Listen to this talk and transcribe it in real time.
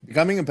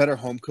Becoming a better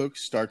home cook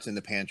starts in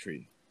the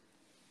pantry.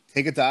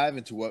 Take a dive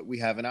into what we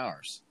have in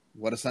ours,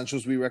 what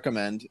essentials we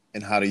recommend,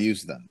 and how to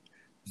use them.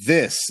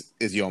 This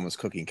is Yoma's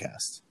Cooking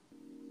Cast.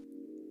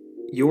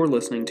 You're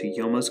listening to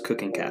Yoma's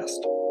Cooking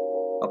Cast,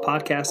 a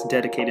podcast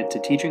dedicated to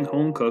teaching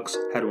home cooks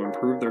how to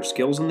improve their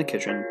skills in the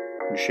kitchen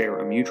and share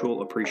a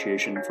mutual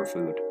appreciation for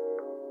food.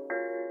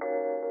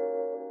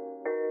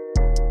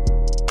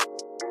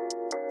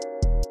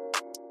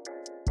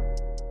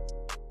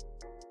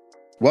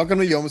 Welcome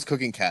to Yoma's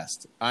Cooking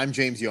Cast. I'm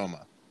James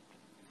Yoma.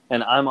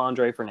 And I'm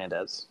Andre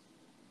Fernandez.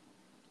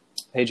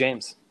 Hey,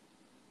 James.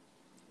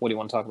 What do you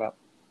want to talk about?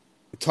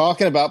 We're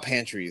talking about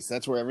pantries.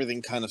 That's where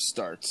everything kind of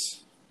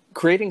starts.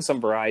 Creating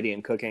some variety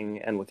in cooking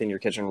and within your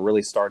kitchen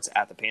really starts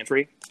at the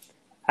pantry.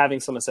 Having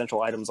some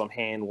essential items on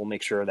hand will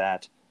make sure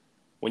that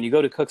when you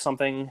go to cook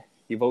something,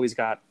 you've always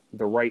got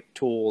the right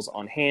tools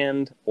on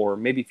hand, or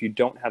maybe if you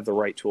don't have the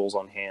right tools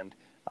on hand,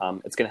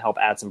 it's going to help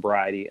add some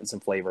variety and some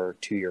flavor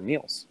to your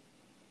meals.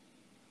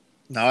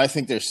 Now, I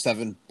think there's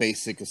 7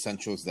 basic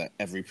essentials that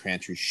every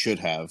pantry should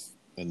have,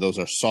 and those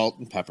are salt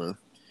and pepper,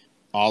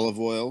 olive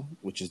oil,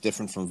 which is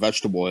different from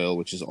vegetable oil,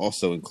 which is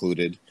also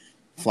included,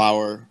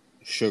 flour,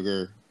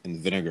 sugar,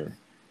 and vinegar.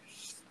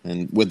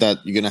 And with that,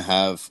 you're going to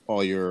have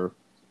all your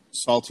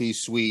salty,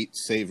 sweet,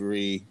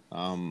 savory,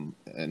 and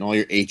all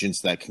your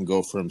agents that can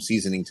go from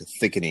seasoning to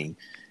thickening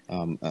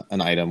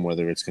an item,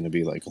 whether it's going to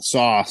be like a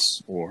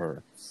sauce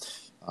or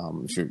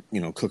if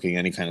you're cooking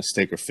any kind of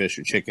steak or fish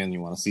or chicken,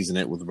 you want to season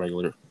it with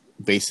regular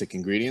basic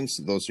ingredients.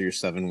 Those are your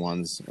 7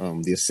 ones.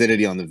 The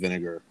acidity on the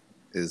vinegar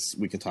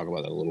we can talk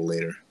about that a little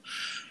later.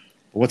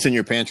 What's in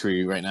your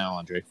pantry right now,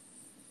 Andre?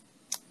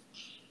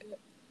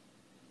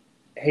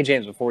 Hey,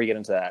 James, before we get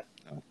into that,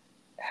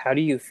 how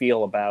do you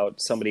feel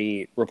about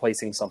somebody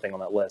replacing something on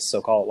that list?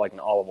 So call it like an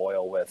olive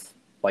oil with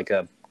like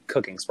a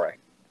cooking spray.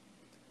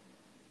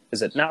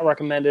 Is it not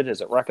recommended?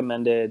 Is it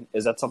recommended?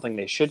 Is that something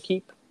they should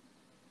keep?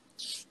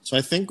 So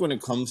I think when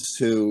it comes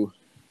to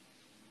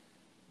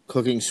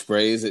cooking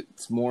sprays,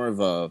 it's more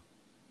of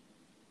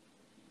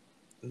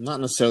not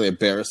necessarily a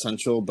bare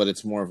essential, but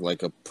it's more of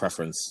like a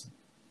preference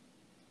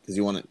because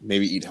you want to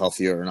maybe eat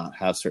healthier or not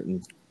have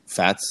certain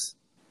fats.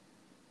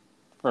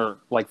 Or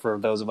like for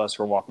those of us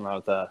who are walking around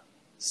with a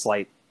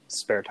slight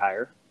spare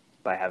tire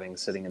by having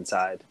sitting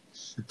inside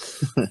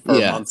for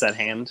months at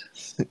hand,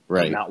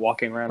 right? Not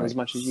walking around as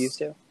much as you used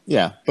to.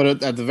 Yeah,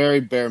 but at the very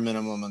bare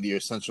minimum of the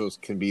essentials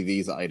can be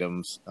these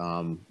items.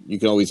 You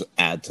can always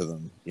add to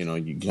them. You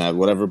can have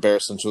whatever bare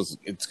essentials.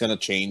 It's going to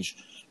change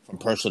from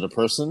person to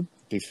person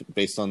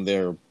based on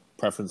their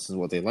preferences and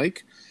what they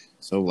like.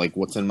 So, like,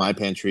 what's in my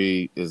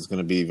pantry is going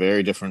to be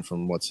very different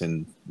from what's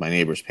in my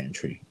neighbor's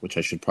pantry, which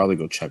I should probably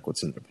go check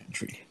what's in their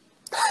pantry.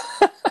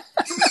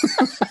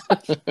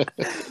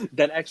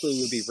 That actually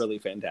would be really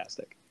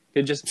fantastic.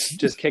 You could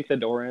just kick the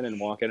door in and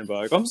walk in and be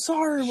like, "I'm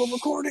sorry, we're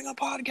recording a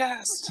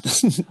podcast.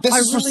 This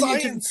is for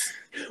science.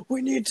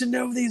 We need to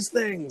know these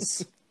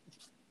things."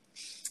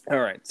 All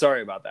right,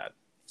 sorry about that.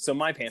 So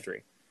my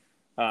pantry.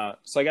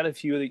 So I got a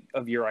few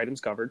of your items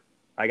covered.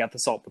 I got the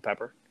salt, the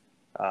pepper.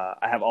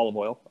 I have olive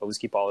oil. I always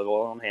keep olive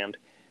oil on hand.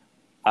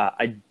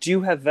 I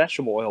do have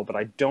vegetable oil, but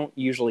I don't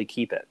usually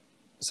keep it.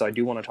 So I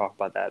do want to talk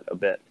about that a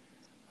bit.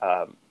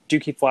 Do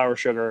keep flour,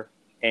 sugar,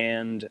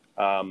 and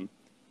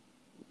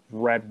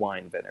red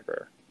wine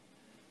vinegar.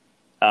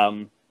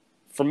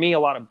 For me, a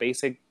lot of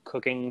basic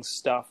cooking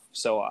stuff.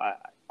 So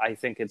I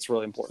think it's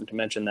really important to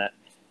mention that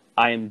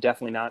I am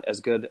definitely not as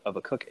good of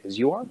a cook as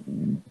you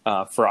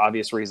are, for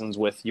obvious reasons,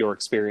 with your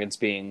experience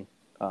being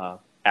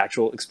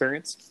actual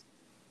experience.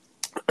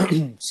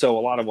 So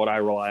a lot of what I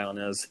rely on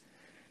is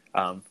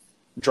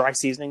dry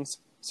seasonings.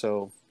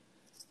 So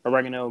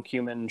oregano,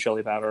 cumin,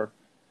 chili powder.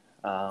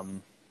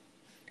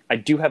 I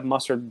do have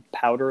mustard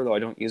powder, though I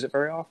don't use it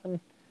very often.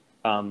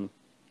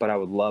 But I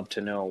would love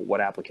to know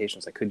what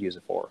applications I could use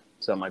it for.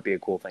 So that might be a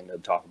cool thing to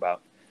talk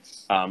about.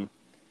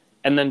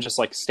 And then just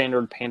like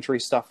standard pantry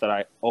stuff that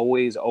I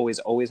always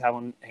have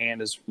on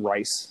hand is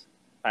rice.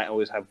 I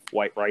always have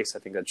white rice. I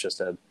think that's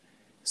just a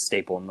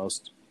staple in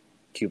most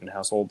Cuban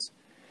households.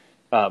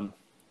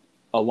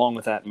 Along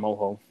with that,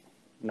 mojo.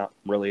 Not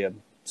really a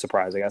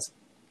surprise, I guess.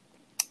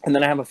 And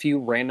then I have a few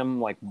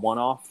random like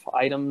one-off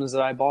items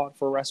that I bought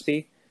for a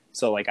recipe.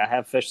 So like I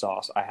have fish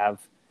sauce.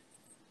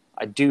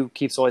 I do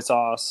keep soy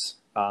sauce,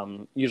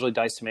 usually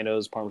diced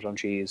tomatoes, Parmesan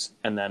cheese,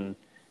 and then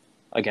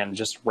again,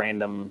 just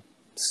random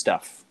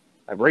stuff.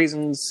 I have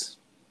raisins,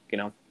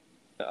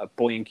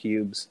 bouillon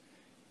cubes,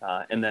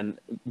 and then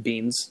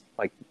beans,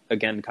 like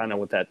again, kind of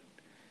with that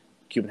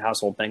Cuban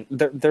household thing.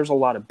 There's a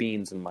lot of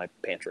beans in my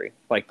pantry,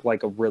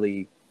 like a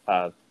really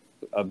a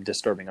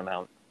disturbing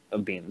amount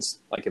of beans.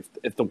 Like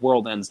if the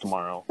world ends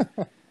tomorrow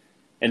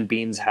and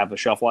beans have a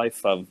shelf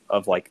life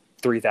of like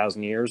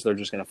 3,000 years, they're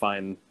just going to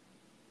find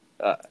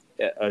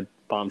a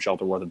bomb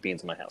shelter worth of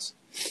beans in my house.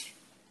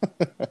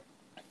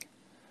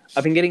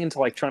 I've been getting into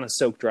like trying to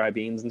soak dry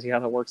beans and see how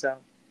that works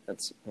out.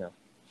 That's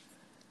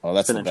Oh,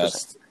 that's the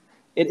best.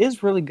 It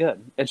is really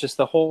good. It's just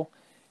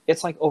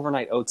it's like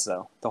overnight oats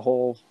though. The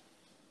whole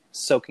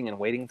soaking and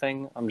waiting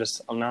thing. I'm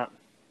not.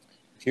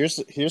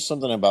 Here's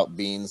something about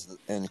beans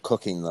and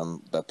cooking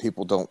them that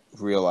people don't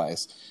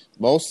realize.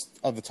 Most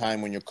of the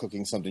time, when you're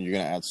cooking something, you're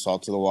going to add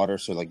salt to the water.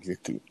 So, like if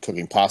you're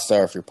cooking pasta,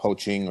 or if you're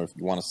poaching, or if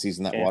you want to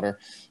season that Yeah. water,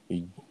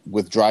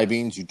 with dry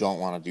beans, you don't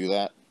want to do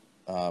that.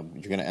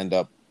 You're going to end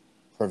up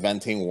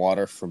preventing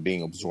water from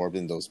being absorbed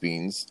in those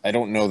beans. I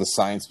don't know the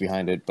science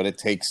behind it, but it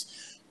takes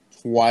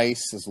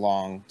twice as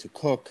long to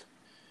cook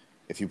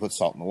if you put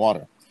salt in the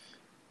water.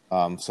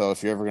 So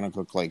if you're ever going to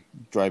cook like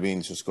dry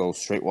beans, just go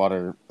straight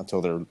water until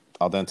they're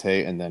al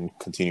dente, and then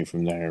continue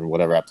from there in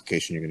whatever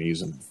application you're going to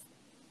use them.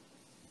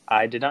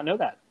 I did not know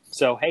that.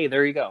 So, hey,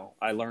 there you go.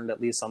 I learned at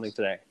least something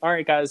today. All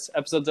right, guys,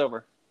 episode's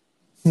over.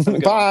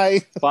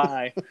 Bye.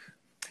 Bye.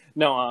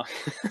 No,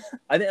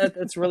 I think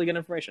that's really good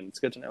information. It's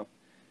good to know.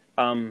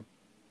 And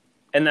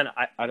then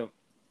I don't.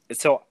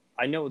 So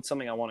I know it's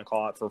something I want to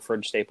call out for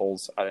fridge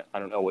staples. I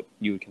don't know what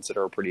you would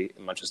consider pretty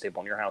much a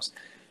staple in your house,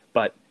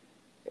 but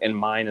and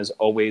mine is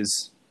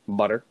always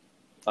butter,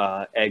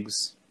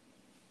 eggs,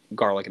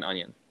 garlic, and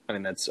onion. I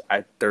mean,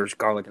 there's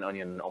garlic and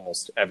onion in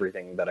almost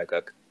everything that I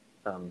cook,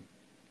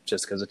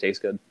 just because it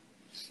tastes good.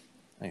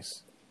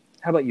 Nice.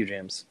 How about you,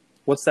 James?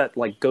 What's that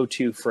like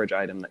go-to fridge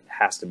item that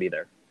has to be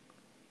there?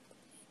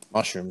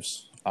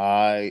 Mushrooms.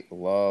 I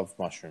love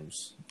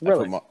mushrooms.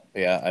 Really?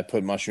 I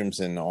put mushrooms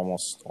in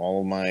almost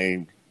all of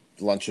my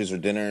lunches or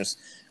dinners.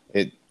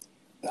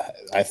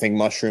 I think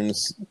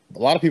mushrooms. A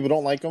lot of people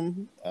don't like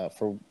them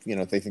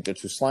they think they're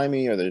too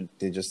slimy, or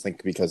they just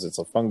think because it's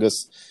a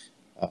fungus,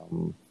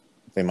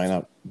 they might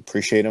not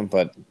appreciate them.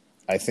 But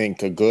I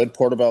think a good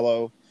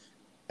portobello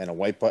and a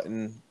white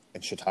button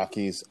and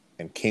shiitakes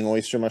and king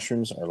oyster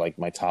mushrooms are like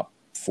my top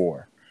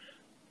 4,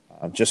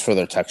 just for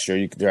their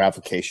texture, their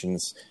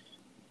applications.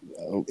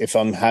 If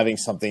I'm having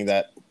something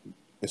that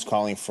is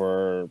calling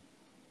for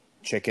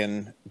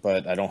chicken,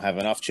 but I don't have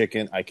enough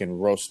chicken, I can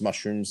roast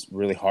mushrooms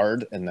really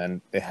hard, and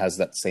then it has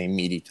that same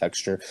meaty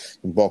texture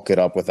and bulk it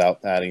up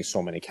without adding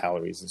so many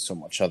calories and so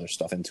much other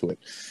stuff into it.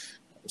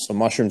 So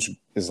mushrooms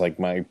is like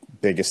my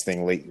biggest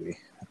thing lately.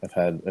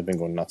 I've been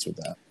going nuts with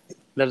that.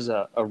 That is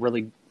a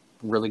really,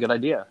 really good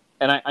idea.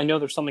 And I know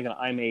there's something that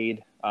I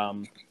made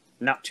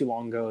not too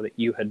long ago that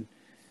you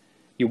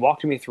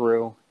walked me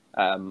through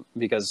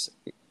because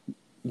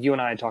you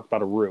and I talked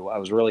about a roux. I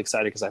was really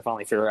excited because I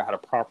finally figured out how to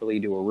properly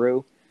do a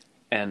roux.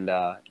 And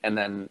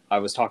then I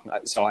was talking.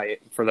 So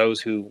for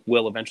those who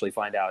will eventually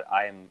find out,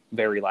 I am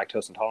very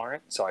lactose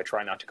intolerant. So I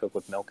try not to cook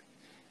with milk,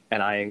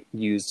 and I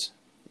used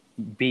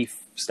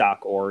beef stock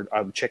or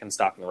chicken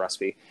stock in the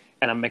recipe,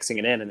 and I'm mixing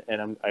it in,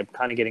 and I'm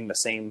kind of getting the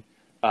same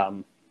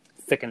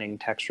thickening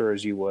texture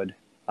as you would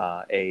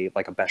a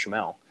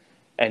bechamel.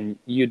 And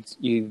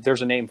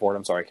there's a name for it.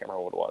 I'm sorry, I can't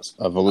remember what it was.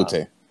 A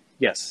velouté.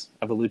 Yes,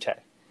 a velouté.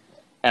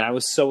 And I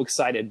was so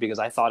excited because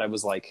I thought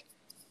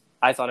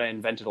I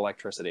invented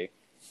electricity.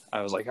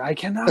 I was like, I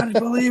cannot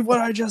believe what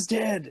I just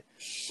did.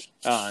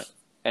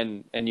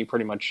 And you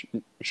pretty much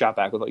shot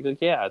back with like,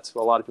 yeah, it's a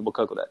lot of people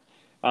cook with it.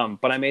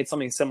 But I made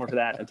something similar to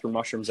that and threw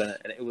mushrooms in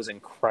it, and it was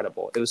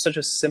incredible. It was such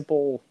a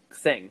simple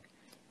thing,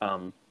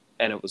 and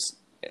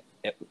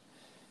it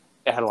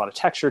had a lot of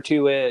texture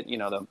to it. You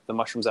know, the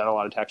mushrooms add a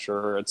lot of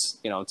texture. It's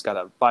got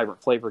a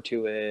vibrant flavor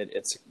to it.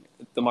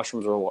 The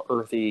mushrooms are a little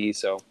earthy,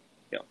 so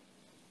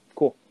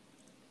cool.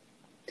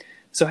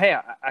 So hey,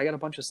 I got a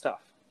bunch of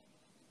stuff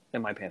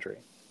in my pantry.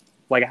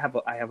 Like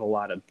I have a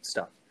lot of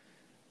stuff.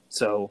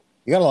 So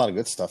you got a lot of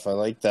good stuff. I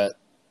like that.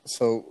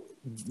 So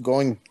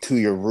going to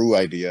your roux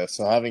idea,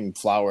 so having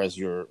flour as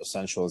your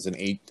essential that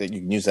you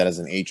can use that as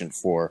an agent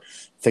for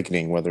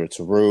thickening, whether it's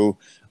a roux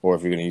or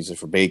if you're going to use it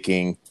for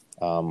baking,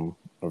 or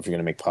if you're going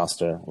to make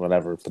pasta,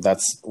 whatever. But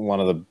that's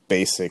one of the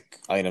basic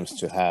items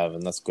to have,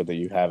 and that's good that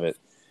you have it,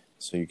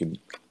 so you can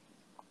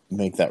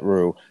make that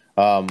roux.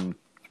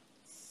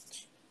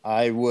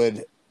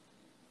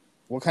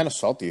 What kind of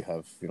salt do you have,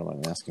 if you don't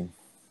mind me asking?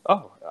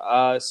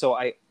 So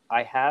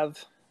I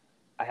have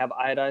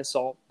iodized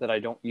salt that I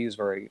don't use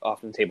very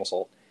often, table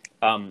salt.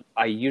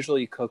 I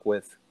usually cook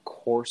with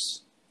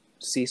coarse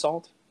sea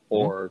salt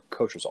or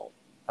kosher salt.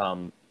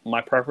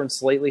 My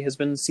preference lately has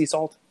been sea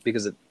salt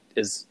because it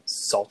is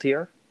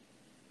saltier.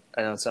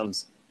 I know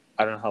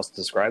I don't know how else to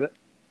describe it.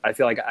 I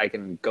feel like I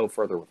can go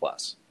further with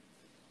less.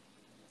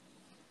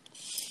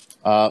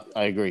 I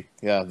agree.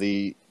 Yeah,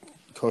 the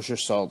kosher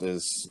salt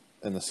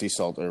and the sea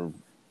salt are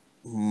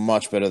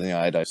much better than the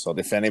iodized salt.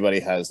 If anybody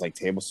has like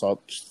table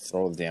salt, just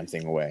throw the damn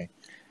thing away.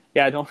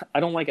 Yeah, I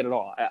don't like it at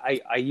all.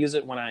 I use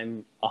it when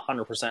I'm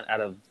 100%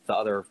 out of the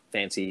other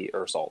fancy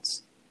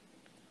salts.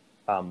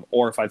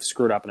 Or if I've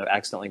screwed up and I've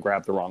accidentally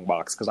grabbed the wrong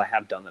box, because I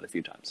have done that a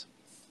few times.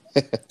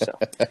 So.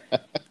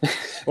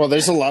 Well,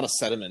 there's a lot of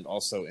sediment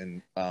also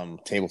in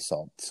table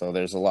salt. So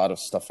there's a lot of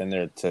stuff in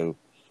there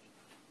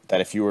that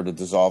if you were to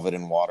dissolve it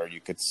in water, you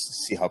could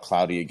see how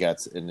cloudy it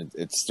gets, and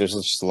there's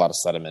just a lot of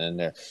sediment in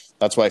there.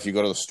 That's why if you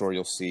go to the store,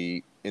 you'll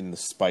see in the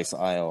spice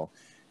aisle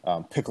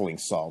pickling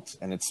salt,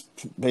 and it's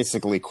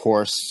basically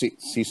coarse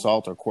sea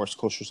salt or coarse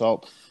kosher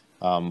salt,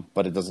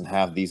 but it doesn't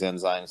have these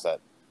enzymes that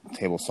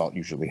table salt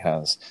usually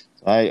has.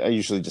 I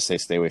usually just say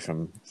stay away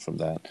from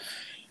that.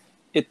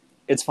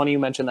 it's funny you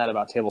mentioned that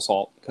about table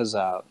salt, because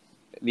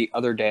the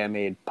other day I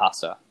made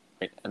pasta,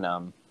 right?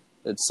 And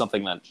it's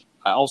something that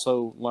I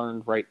also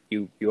learned, right?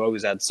 You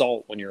always add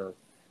salt when you're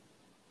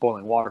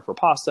boiling water for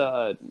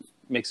pasta. It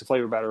makes the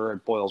flavor better.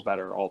 It boils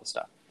better, all the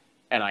stuff.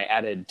 And I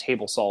added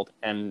table salt,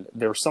 and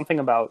there was something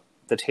about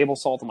the table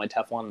salt in my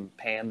Teflon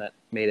pan that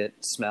made it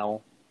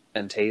smell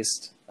and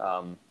taste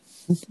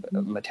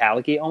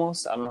metallic-y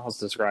almost. I don't know how to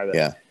describe it.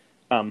 Yeah.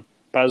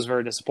 But I was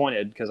very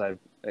disappointed because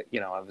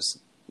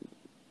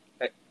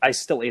I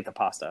still ate the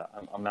pasta.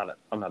 I'm not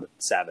a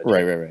savage.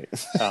 Right.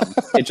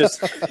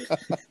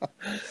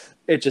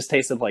 It just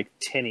tasted like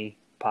tinny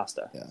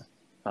pasta.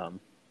 Yeah.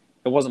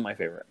 It wasn't my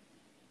favorite.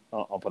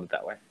 I'll put it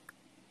that way.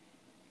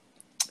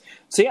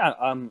 So yeah,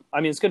 I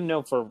mean, it's good to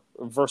know for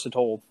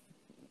versatile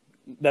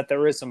that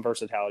there is some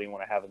versatility in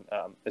what I have.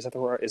 Is that the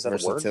word? Is that a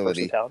word?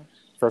 Versatility.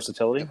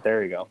 Versatility. Yeah.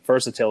 There you go.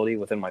 Versatility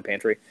within my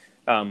pantry.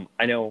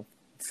 I know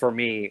for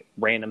me,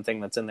 random thing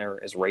that's in there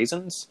is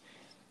raisins.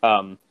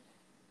 And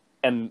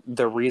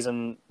the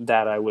reason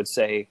that I would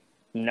say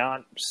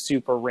not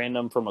super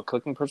random from a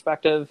cooking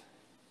perspective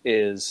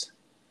is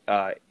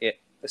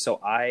So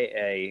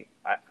I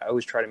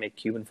always try to make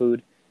Cuban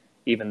food,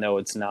 even though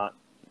it's not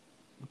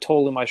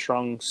totally my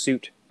strong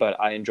suit, but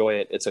I enjoy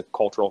it. It's a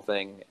cultural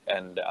thing,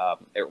 and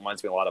it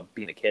reminds me a lot of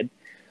being a kid.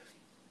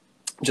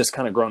 Just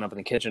kind of growing up in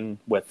the kitchen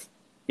with,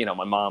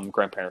 my mom,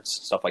 grandparents,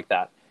 stuff like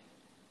that.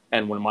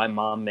 And when my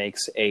mom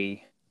makes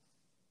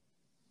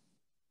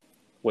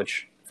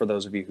which for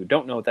those of you who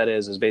don't know what that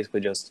is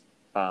basically just,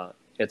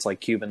 it's like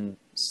Cuban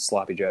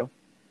sloppy Joe.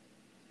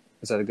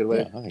 Is that a good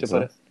way to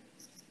put it?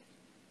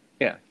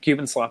 Yeah,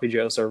 Cuban sloppy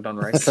Joe served on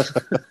rice.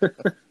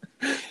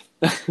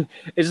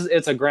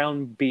 It's a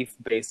ground beef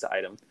based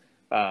item,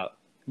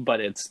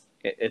 but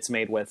it's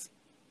made with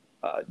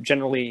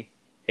generally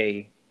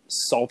a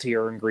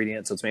saltier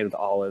ingredient, so it's made with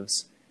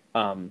olives,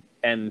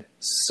 and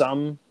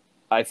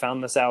I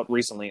found this out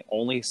recently.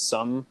 Only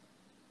some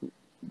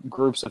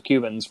groups of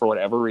Cubans, for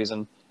whatever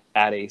reason,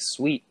 add a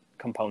sweet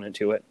component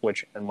to it,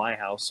 which in my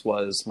house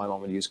was my mom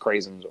would use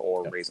craisins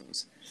or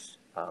raisins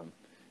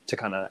to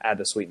kind of add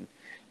the sweeten.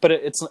 But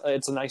it's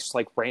a nice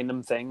like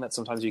random thing that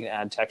sometimes you can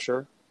add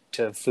texture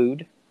to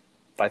food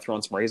by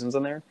throwing some raisins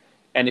in there.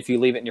 And if you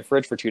leave it in your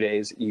fridge for 2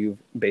 days, you've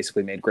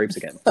basically made grapes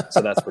again. So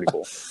that's pretty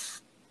cool.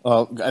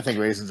 Well, I think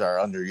raisins are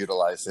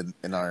underutilized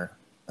in our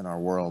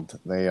world.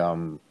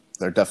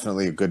 They're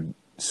definitely a good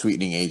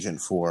sweetening agent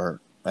for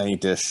any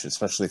dish,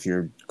 especially if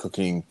you're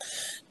cooking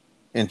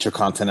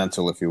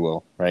intercontinental, if you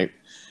will, right?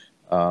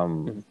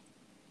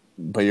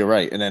 But you're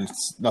right. And then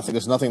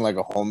there's nothing like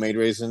a homemade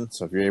raisin.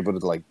 So if you're able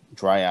to like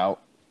dry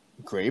out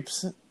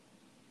grapes,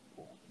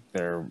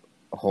 they're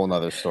a whole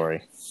nother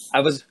story. I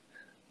was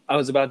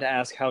about to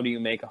ask, how do you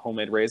make a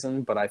homemade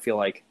raisin? But I feel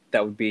like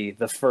that would be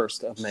the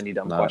first of many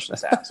dumb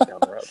questions to ask down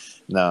the road.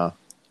 No.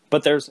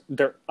 But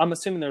I'm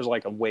assuming there's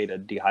like a way to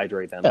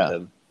dehydrate them. Yeah.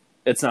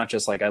 It's not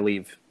just like I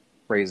leave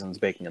raisins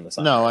baking in the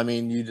sun. No, I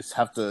mean, you just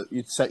have to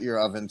set your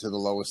oven to the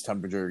lowest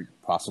temperature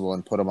possible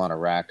and put them on a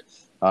rack.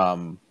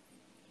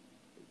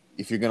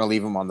 If you're going to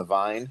leave them on the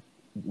vine,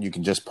 you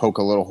can just poke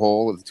a little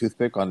hole with a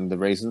toothpick on the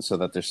raisins so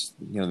that there's,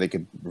 they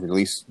could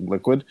release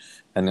liquid,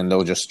 and then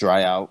they'll just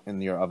dry out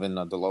in your oven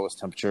at the lowest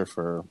temperature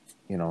for,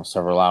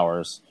 several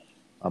hours.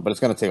 But it's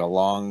going to take a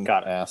long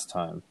ass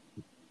time.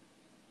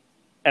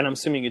 And I'm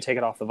assuming you take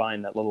it off the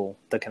vine,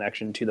 the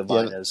connection to the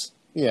vine is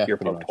your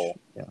poked hole.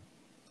 Yeah.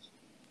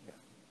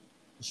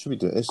 It should be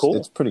good. It's, cool.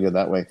 It's pretty good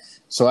that way.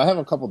 So I have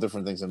a couple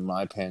different things in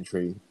my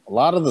pantry. A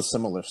lot of the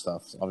similar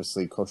stuff,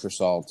 obviously kosher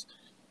salt.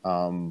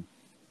 I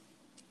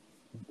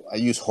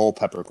use whole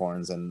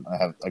peppercorns, and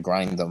I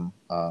grind them.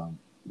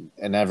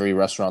 In every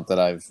restaurant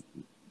or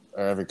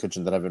every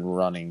kitchen that I've been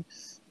running,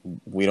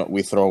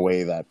 we throw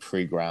away that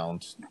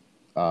pre-ground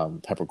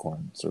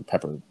peppercorns or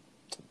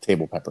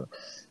table pepper,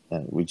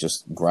 and we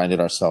just grind it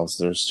ourselves.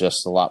 There's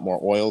just a lot more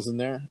oils in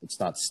there. It's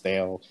not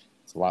stale.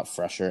 It's a lot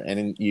fresher,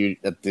 and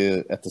at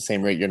the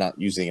same rate, you're not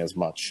using as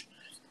much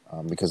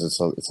because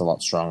it's a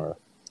lot stronger.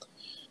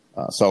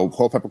 So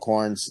whole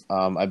peppercorns.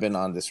 I've been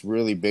on this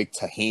really big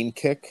tahini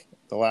kick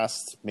the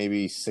last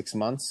maybe 6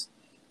 months.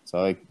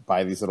 So I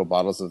buy these little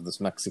bottles of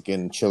this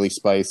Mexican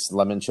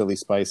lemon chili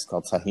spice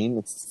called tahini.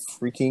 It's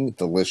freaking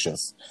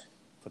delicious.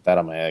 Put that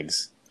on my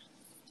eggs.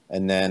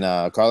 And then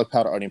garlic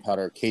powder, onion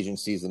powder, Cajun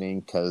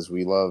seasoning, because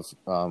we love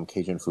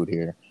Cajun food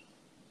here.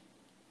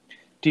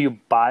 Do you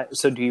buy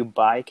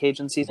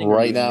Cajun seasoning?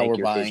 Right now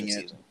we're buying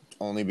it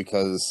only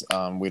because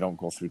we don't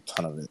go through a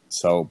ton of it.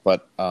 So,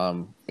 but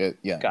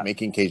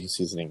making Cajun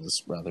seasoning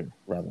is rather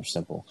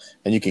simple,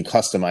 and you can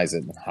customize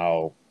it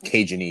how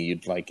Cajun-y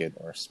you'd like it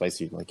or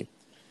spicy you'd like it.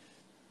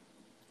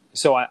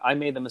 So I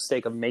made the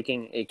mistake of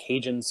making a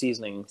Cajun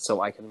seasoning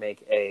so I can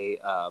make a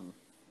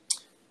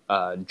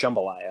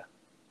jambalaya.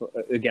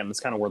 Again, that's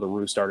kind of where the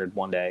roux started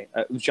one day.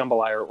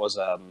 Jambalaya was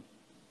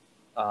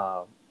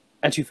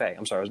etouffee.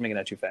 I'm sorry, I was making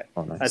etouffee.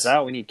 Oh, nice. I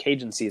said, we need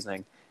Cajun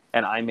seasoning,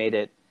 and I made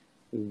it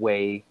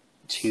way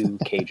too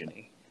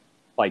Cajun-y.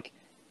 Like,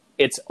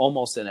 it's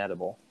almost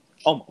inedible.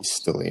 Almost. You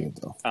still eat it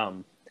though.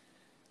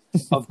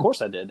 Of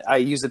course I did. I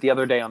used it the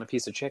other day on a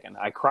piece of chicken.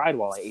 I cried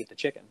while I ate the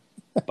chicken,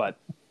 but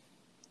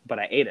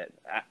I ate it.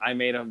 I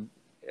made them.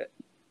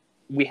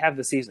 We have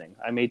the seasoning.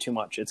 I made too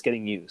much. It's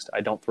getting used.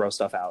 I don't throw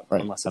stuff out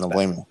unless it's I don't bad.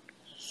 blame you.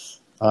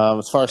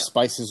 As far as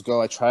spices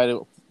go, I try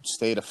to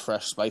stay to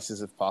fresh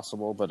spices if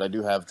possible, but I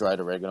do have dried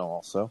oregano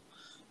also.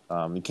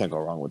 You can't go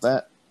wrong with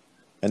that.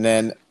 And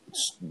then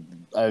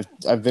I've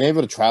been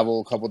able to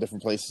travel a couple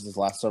different places this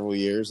last several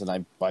years, and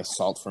I buy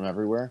salt from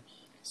everywhere.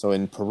 So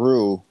in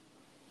Peru,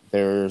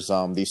 there's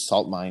these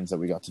salt mines that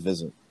we got to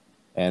visit,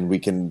 and we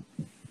can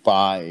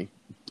buy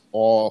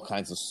all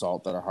kinds of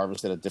salt that are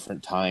harvested at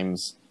different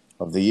times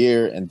of the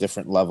year and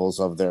different levels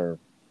of their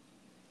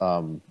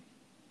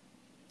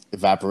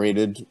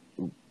evaporated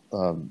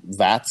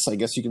vats, I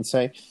guess you can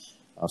say.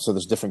 So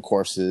there's different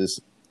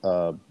courses,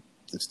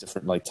 there's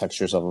different like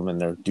textures of them, and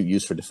they're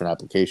used for different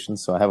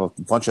applications. So I have a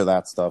bunch of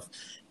that stuff.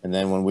 And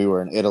then when we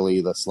were in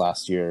Italy this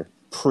last year,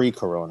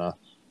 pre-Corona,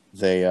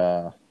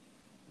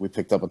 we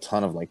picked up a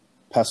ton of like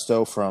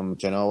pesto from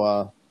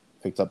Genoa,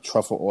 picked up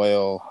truffle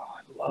oil. Oh,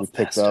 I love we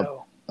picked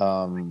pesto.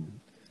 up.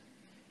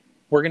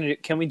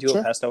 Can we do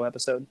Sure. a pesto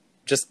episode?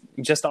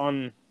 Just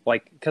on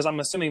like, because I'm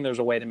assuming there's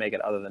a way to make it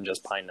other than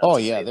just pine nuts. Oh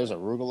yeah, there's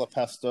arugula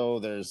pesto.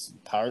 There's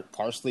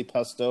parsley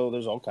pesto.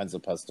 There's all kinds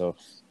of pesto.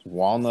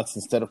 Walnuts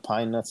instead of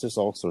pine nuts. There's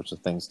all sorts of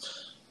things.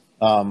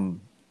 And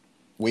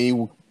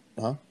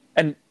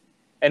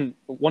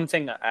one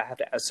thing I have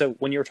to ask. So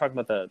when you were talking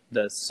about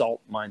the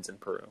salt mines in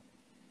Peru,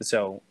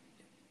 so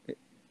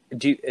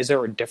is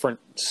there a different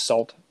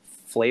salt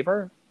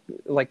flavor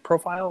like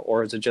profile,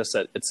 or is it just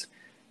that it's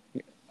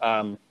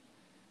I'm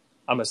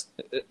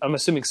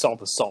assuming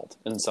salt is salt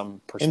in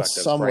some perspective.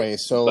 In some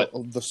ways. So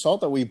the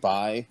salt that we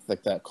buy,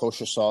 like that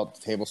kosher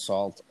salt, table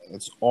salt,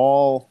 it's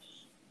all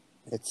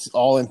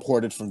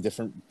imported from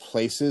different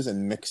places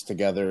and mixed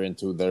together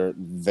into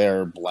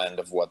their blend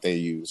of what they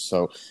use.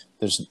 So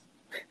it's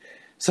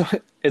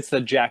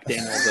the Jack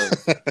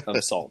Daniels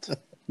of salt.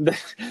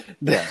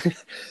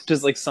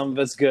 Just like some of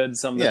it's good,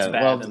 some of it's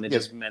bad, and they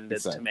just mend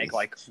it to make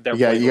like their.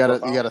 Yeah, you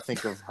gotta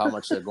think of how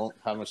much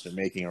they're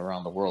making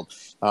around the world.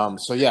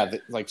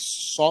 Like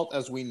salt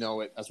as we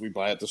know it, as we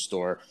buy at the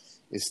store,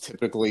 is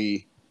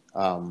typically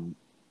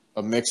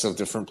a mix of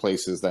different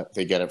places that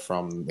they get it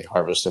from, they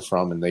harvest it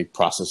from, and they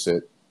process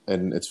it,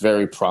 and it's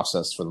very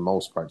processed for the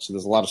most part. So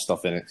there's a lot of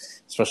stuff in it,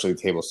 especially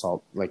table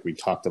salt, like we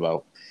talked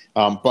about.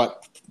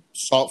 But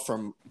salt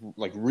from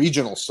like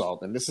regional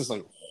salt, and this is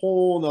like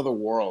whole nother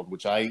world,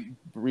 which I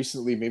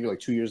recently, maybe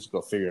like 2 years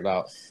ago, figured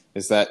out,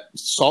 is that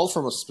salt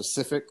from a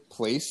specific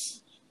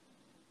place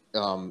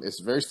is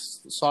very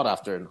sought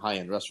after in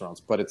high-end restaurants,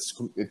 but it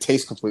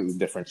tastes completely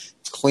different.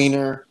 It's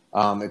cleaner.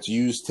 It's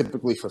used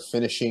typically for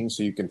finishing,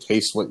 so you can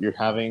taste what you're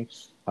having.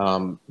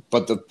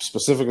 But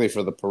specifically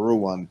for the Peru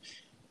one,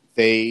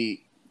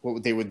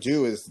 what they would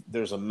do is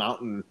there's a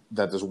mountain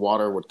that this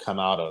water would come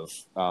out of,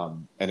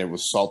 and it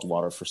was salt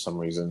water for some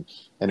reason,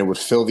 and it would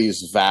fill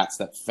these vats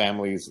that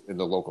families in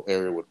the local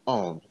area would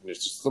own. There's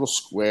just little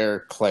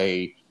square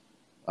clay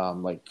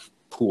like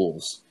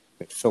pools.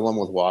 They fill them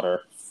with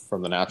water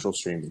from the natural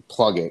stream, they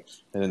plug it,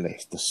 and then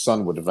the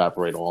sun would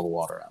evaporate all the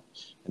water out.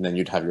 And then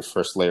you'd have your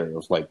first layer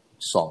of like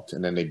salt,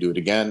 and then they do it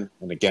again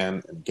and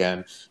again and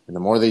again. And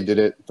the more they did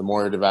it, the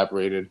more it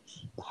evaporated,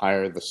 the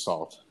higher the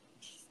salt.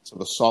 So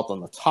the salt on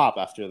the top,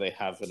 after they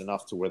have it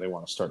enough to where they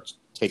want to start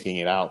taking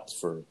it out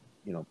for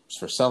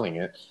selling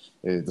it,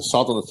 the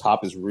salt on the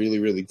top is really,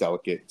 really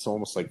delicate. It's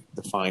almost like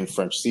the fine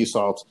French sea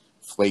salt,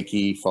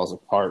 flaky, falls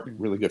apart,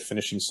 really good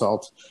finishing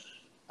salt.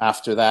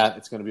 After that,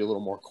 it's going to be a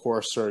little more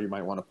coarser. You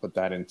might want to put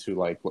that into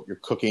like what you're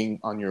cooking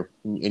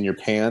in your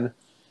pan.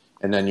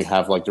 And then you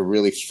have like the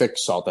really thick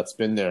salt that's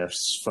been there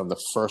from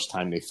the first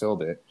time they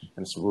filled it.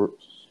 And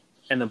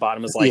the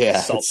bottom is like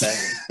salt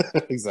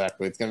bag.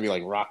 Exactly. It's going to be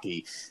like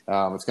rocky. It's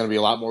going to be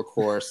a lot more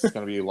coarse. It's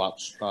going to be a lot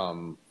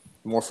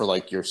more for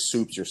like your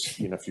soups, your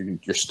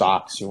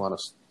stocks. You want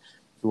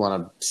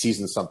to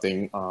season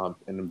something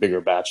in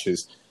bigger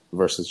batches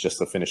versus just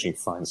the finishing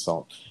fine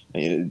salt.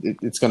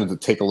 It's going to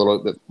take a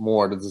little bit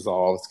more to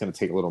dissolve. It's going to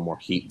take a little more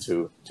heat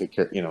to take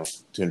care,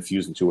 to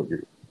infuse into what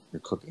you're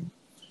cooking.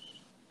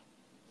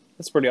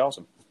 That's pretty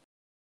awesome.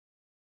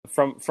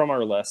 From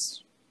our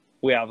list,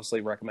 we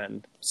obviously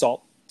recommend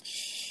salt.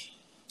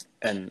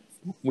 And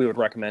we would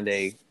recommend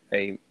a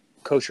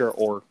kosher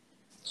or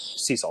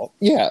sea salt.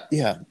 Yeah.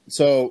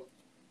 So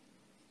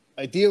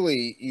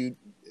ideally,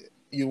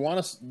 you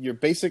want your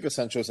basic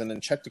essentials, and then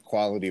check the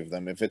quality of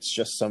them. If it's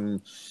just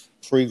some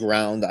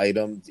pre-ground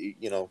item,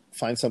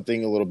 find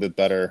something a little bit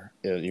better.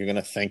 You're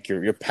gonna thank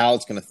your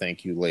palate's gonna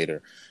thank you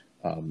later.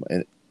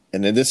 And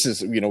then this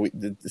is,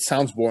 it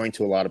sounds boring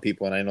to a lot of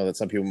people, and I know that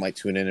some people might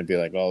tune in and be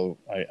like, "Oh,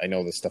 I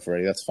know this stuff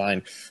already." That's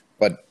fine.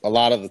 But a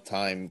lot of the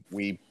time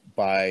we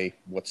buy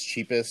what's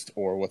cheapest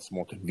or what's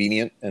more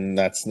convenient, and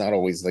that's not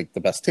always like the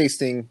best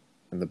tasting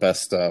and the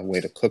best way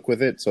to cook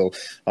with it. So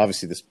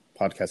obviously this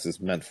podcast is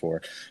meant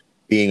for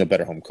being a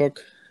better home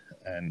cook,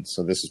 and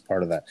so this is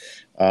part of that.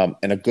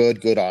 And a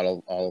good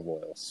olive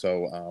oil.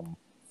 So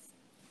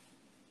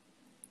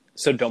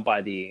so don't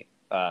buy the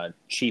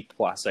cheap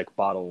plastic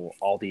bottle,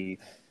 Aldi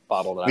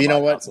bottle that I But you buy know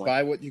what? constantly.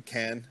 Buy what you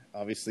can.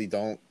 Obviously,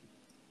 don't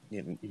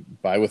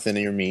buy within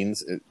your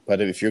means.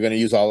 But if you're going to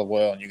use olive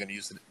oil and you're going to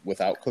use it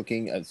without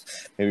cooking, as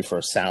maybe for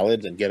a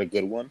salad, and get a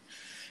good one.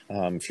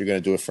 If you're going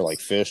to do it for like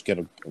fish, get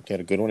a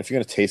good one. If you're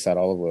going to taste that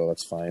olive oil,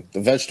 that's fine. The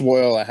vegetable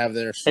oil I have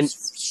there is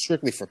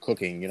strictly for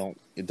cooking.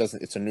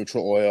 It's a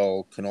neutral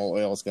oil. Canola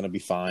oil is going to be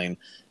fine.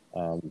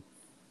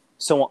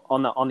 So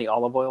on the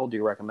olive oil, do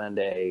you recommend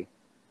a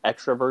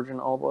extra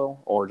virgin olive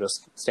oil or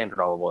just standard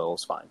olive oil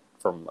is fine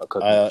from a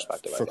cooking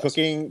perspective? For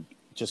cooking,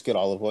 just get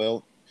olive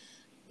oil.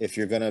 If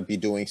you're going to be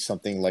doing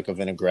something like a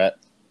vinaigrette,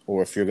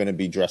 or if you're going to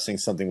be dressing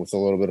something with a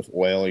little bit of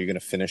oil, or you're going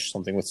to finish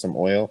something with some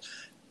oil,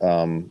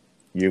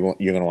 you're going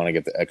to want to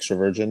get the extra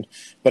virgin.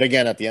 But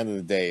again, at the end of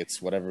the day, it's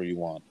whatever you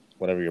want,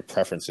 whatever your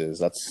preference is.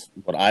 That's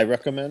what I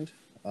recommend,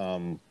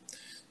 because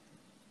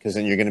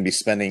then you're going to be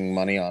spending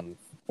money on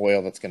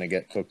oil that's going to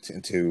get cooked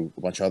into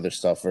a bunch of other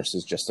stuff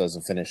versus just as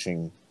a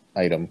finishing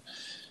item.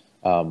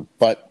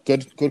 But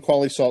good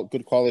quality salt,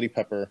 good quality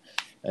pepper,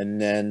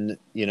 and then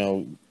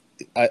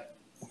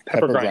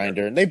pepper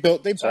grinder. And they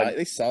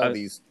sell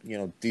these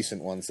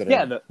decent ones that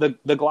are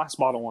the glass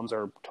bottle ones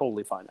are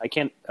totally fine. I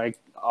can't think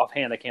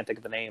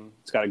of the name.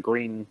 It's got a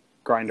green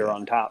grinder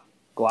on top,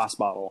 glass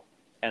bottle,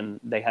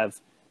 and they have.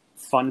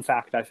 Fun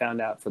fact I found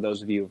out for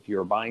those of you, if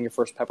you're buying your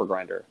first pepper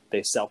grinder,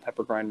 they sell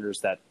pepper grinders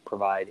that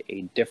provide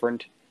a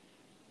different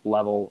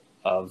level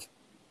of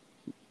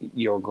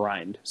your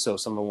grind. So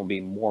some of them will be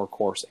more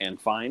coarse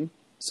and fine.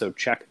 So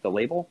check the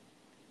label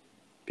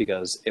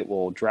because it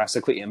will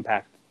drastically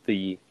impact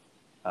the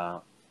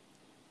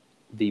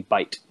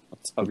bite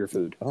of your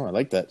food. Oh, I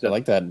like that. I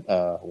like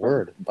that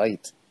word,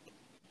 bite.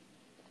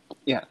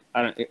 Yeah,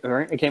 I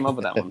came up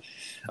with that one.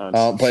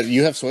 But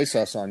you have soy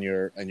sauce on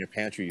your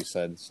pantry, you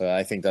said. So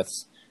I think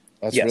that's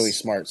yes. Really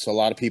smart. So a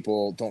lot of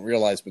people don't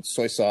realize, but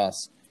soy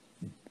sauce,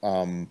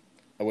 I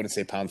wouldn't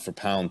say pound for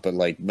pound, but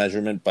like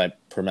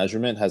per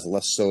measurement has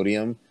less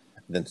sodium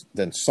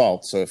than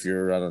salt. So if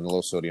you're on a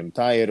low sodium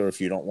diet, or if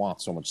you don't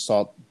want so much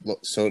salt,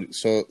 soy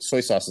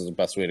sauce is the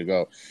best way to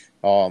go.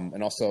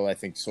 And also, I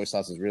think soy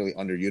sauce is really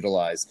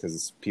underutilized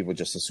because people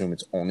just assume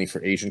it's only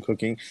for Asian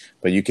cooking,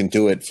 but you can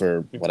do it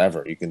for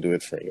whatever. You can do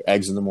it for your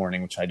eggs in the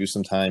morning, which I do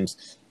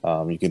sometimes.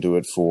 You can do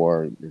it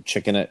for your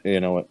chicken,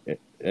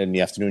 in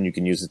the afternoon. You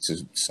can use it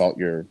to salt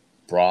your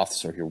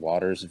broths or your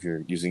waters if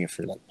you're using it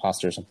for like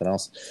pasta or something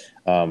else.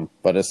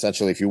 But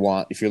essentially, if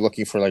you're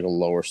looking for like a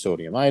lower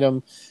sodium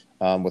item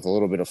with a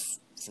little bit of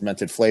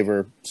fermented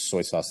flavor,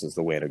 soy sauce is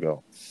the way to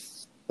go,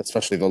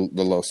 especially the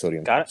low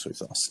sodium soy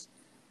sauce.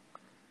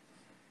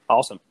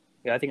 Awesome.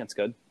 Yeah, I think that's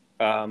good.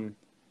 So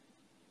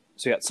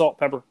you got salt,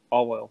 pepper,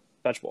 olive oil,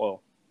 vegetable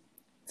oil,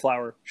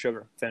 flour,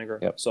 sugar,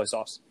 vinegar, soy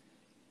sauce.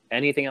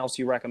 Anything else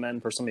you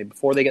recommend for somebody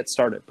before they get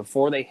started,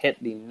 before they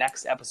hit the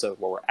next episode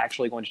where we're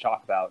actually going to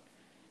talk about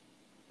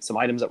some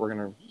items that we're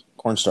going to...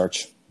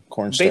 Cornstarch.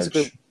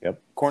 Basically,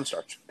 yep.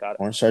 Cornstarch. Got it.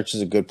 Cornstarch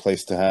is a good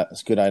place to have.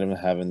 It's a good item to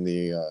have in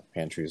the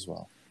pantry as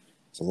well.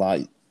 It's a lot.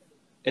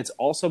 It's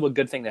also a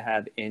good thing to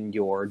have in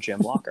your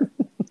gym locker.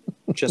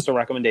 Just a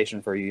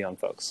recommendation for you young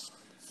folks.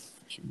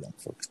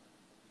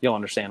 You'll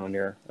understand when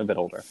you're a bit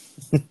older.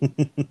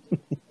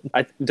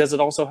 Does it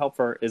also help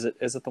for? Is it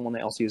the one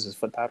they also use as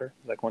foot powder?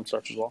 Is that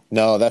cornstarch as well?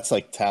 No, that's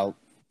like talc.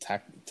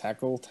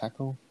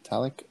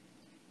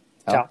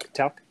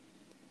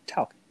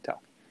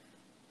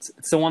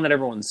 It's the one that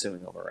everyone's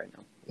suing over right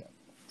now. Yeah,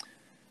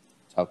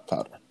 talc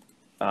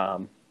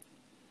powder.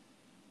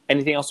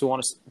 Anything else we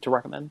want to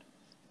recommend?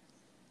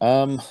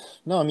 No,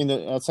 I mean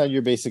outside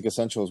your basic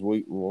essentials,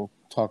 we'll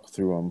talk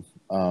through them.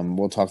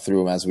 We'll talk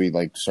through them as we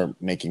start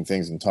making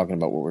things and talking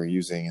about what we're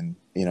using, and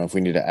if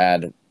we need to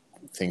add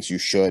things you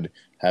should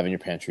have in your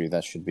pantry,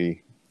 that should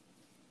be.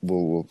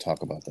 We'll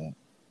talk about that.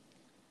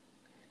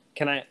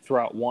 Can I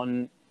throw out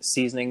one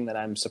seasoning that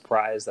I'm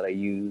surprised that I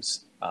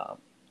use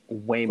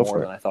way more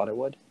than I thought I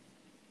would?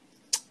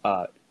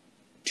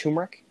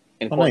 Turmeric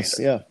and coriander. Nice,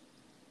 yeah.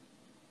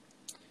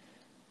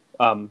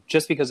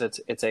 Just because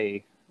it's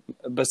a.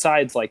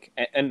 Besides,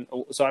 and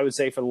so I would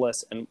say for the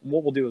list, and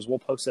what we'll do is we'll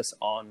post this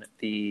on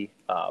the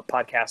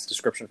podcast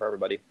description for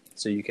everybody,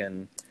 so you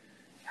can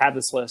have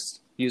this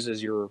list, use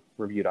as your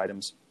reviewed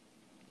items.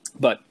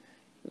 But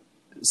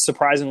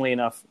surprisingly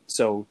enough,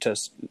 so to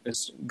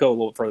go a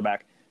little further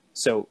back,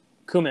 so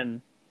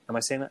cumin, am I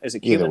saying that? Is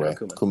it cumin or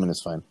cumin? Cumin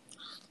is fine.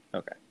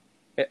 Okay.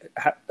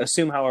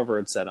 Assume however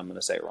it's said, I'm going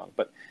to say it wrong.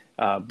 But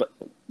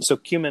so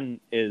cumin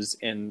is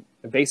in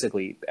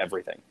basically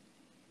everything.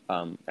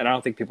 And I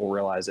don't think people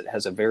realize it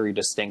has a very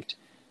distinct,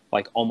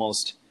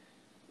 almost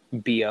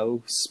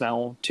BO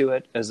smell to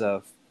it as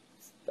the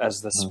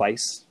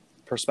spice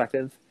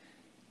perspective.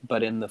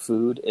 But in the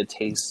food, it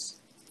tastes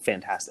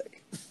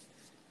fantastic.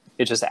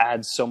 It just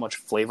adds so much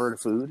flavor to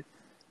food.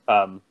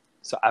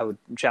 So I would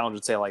challenge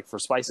and say, for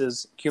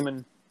spices,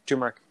 cumin,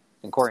 turmeric,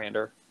 and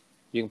coriander,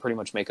 you can pretty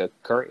much make a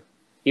curry.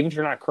 Even if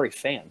you're not a curry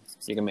fan,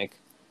 you can make.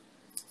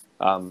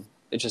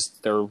 It's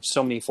just there are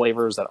so many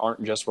flavors that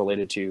aren't just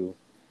related to,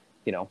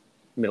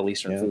 Middle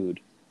Eastern food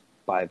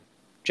by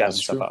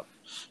jazzing stuff up.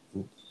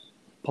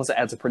 Plus, it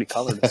adds a pretty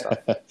color to stuff.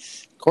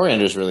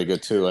 Coriander is really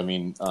good too. I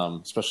mean,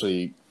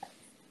 especially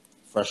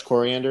fresh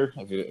coriander.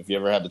 If you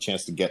ever had the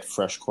chance to get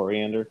fresh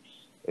coriander,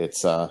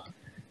 it's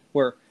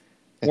We're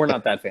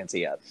not that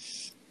fancy yet.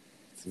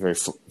 It's very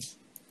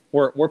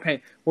We're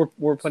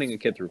putting a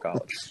kid through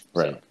college,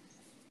 right.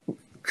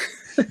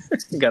 So.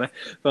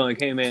 Like,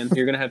 hey man,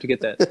 you're gonna have to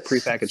get that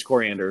prepackaged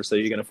coriander so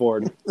you can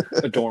afford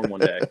a dorm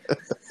one day.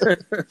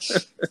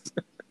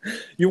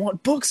 You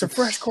want books of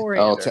fresh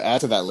coriander? Oh, to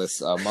add to that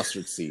list,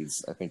 mustard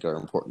seeds I think are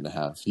important to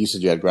have. You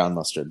said you had ground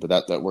mustard, but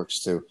that works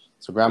too.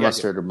 So ground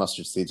mustard or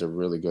mustard seeds are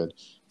really good.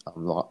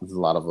 There's a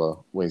lot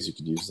of ways you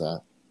could use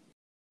that.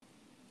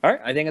 All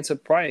right, I think it's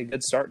probably a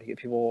good start to get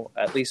people,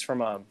 at least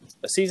from a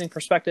seasoning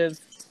perspective.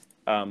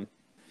 Do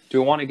we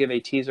want to give a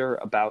teaser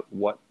about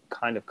what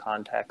kind of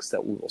context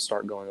that we will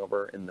start going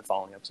over in the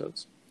following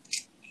episodes?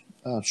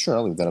 Sure,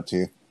 I'll leave that up to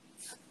you.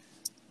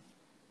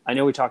 I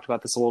know we talked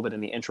about this a little bit in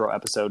the intro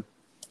episode,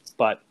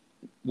 but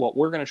what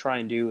we're going to try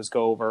and do is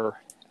go over,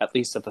 at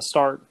least at the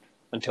start,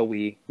 until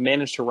we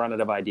manage to run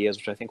out of ideas,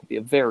 which I think will be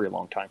a very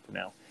long time from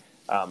now,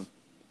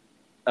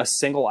 a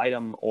single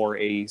item or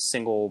a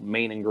single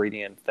main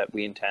ingredient that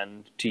we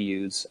intend to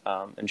use.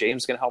 And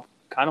James is going to help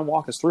kind of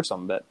walk us through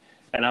some of it.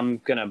 And I'm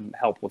going to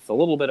help with a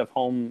little bit of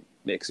home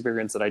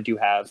experience that I do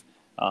have.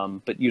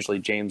 But usually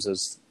James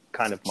is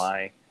kind of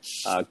my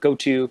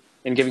go-to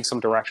in giving some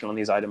direction on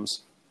these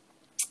items.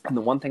 And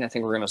the one thing I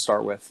think we're going to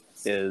start with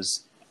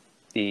is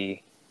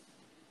the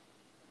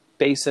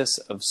basis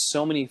of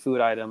so many food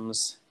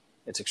items.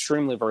 It's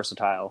extremely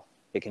versatile.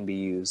 It can be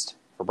used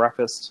for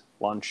breakfast,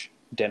 lunch,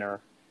 dinner.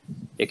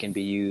 It can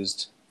be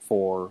used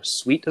for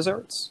sweet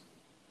desserts,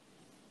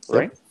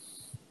 right?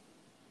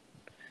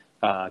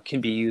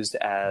 Can be used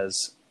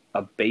as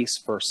a base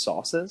for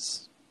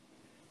sauces.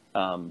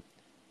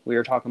 We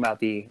are talking about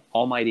the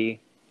almighty,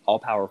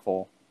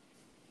 all-powerful,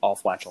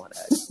 all-flatulent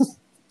egg.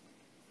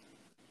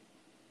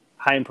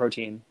 High in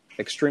protein,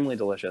 extremely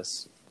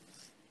delicious.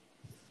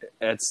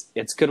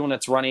 It's good when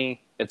it's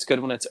runny. It's good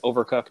when it's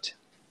overcooked.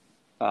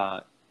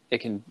 It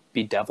can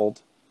be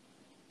deviled.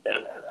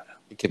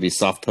 It could be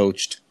soft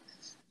poached.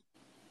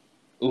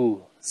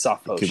 Ooh,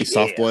 soft poached. It could be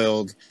soft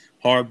boiled,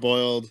 hard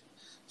boiled,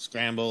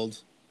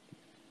 scrambled.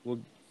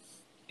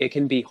 It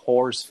can be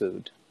horse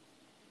food.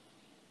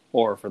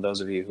 Or for those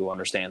of you who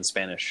understand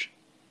Spanish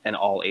and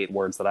all 8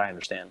 words that I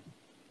understand,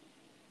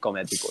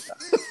 comer picota.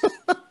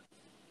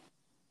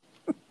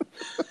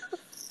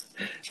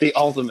 The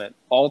ultimate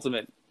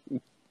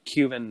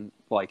Cuban,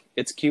 like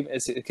it's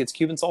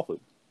Cuban soul food.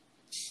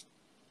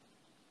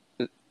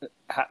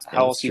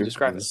 How else do you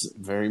describe it?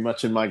 Very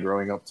much in my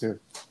growing up too.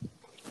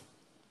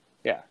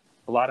 Yeah,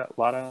 a lot of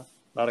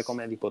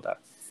comer picota.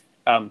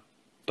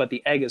 But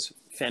the egg is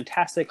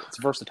fantastic. It's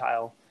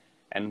versatile,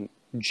 and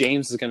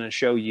James is going to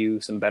show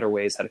you some better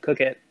ways how to cook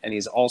it, and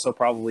he's also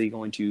probably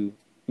going to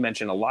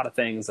mention a lot of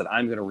things that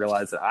I'm going to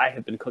realize that I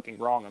have been cooking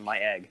wrong on my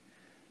egg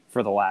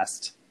for the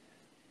last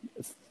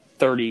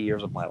 30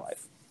 years of my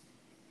life.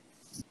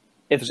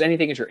 If there's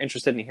anything that you're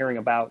interested in hearing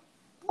about,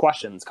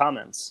 questions,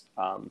 comments,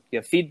 you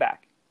have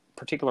feedback,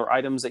 particular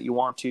items that you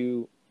want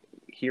to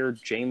hear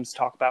James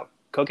talk about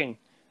cooking,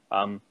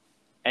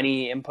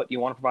 any input you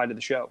want to provide to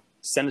the show,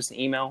 send us an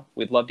email.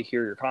 We'd love to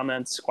hear your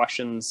comments,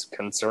 questions,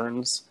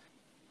 concerns.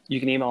 You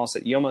can email us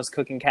at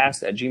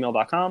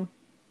yomascookingcast@gmail.com.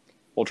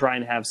 We'll try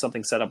and have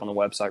something set up on the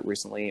website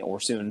recently or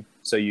soon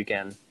so you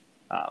can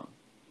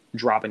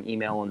drop an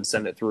email and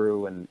send it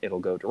through, and it'll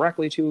go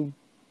directly to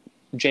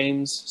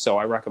James. So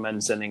I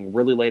recommend sending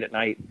really late at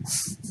night,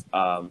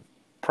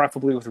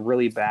 preferably with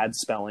really bad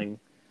spelling.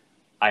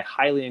 I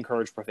highly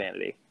encourage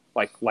profanity,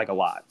 like a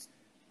lot.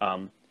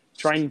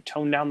 Try and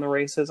tone down the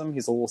racism.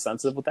 He's a little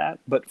sensitive with that,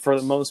 but for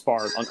the most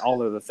part, on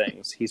all other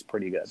things, he's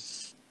pretty good.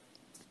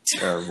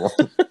 Terrible.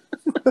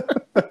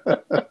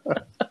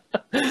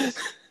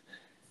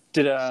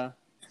 Did we have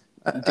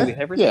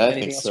everything? Yeah, I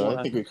Anything think else so.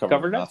 I think we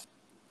covered it? enough.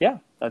 Yeah,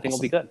 I think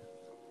it'll be good.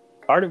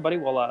 All right, everybody.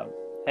 Well,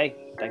 hey,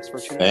 thanks for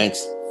tuning in.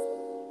 Thanks.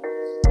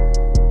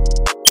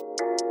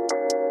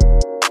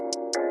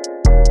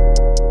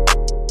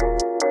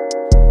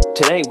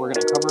 Today, we're going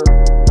to cover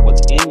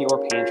what's in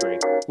your pantry.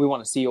 We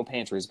want to see your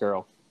pantries,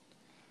 girl.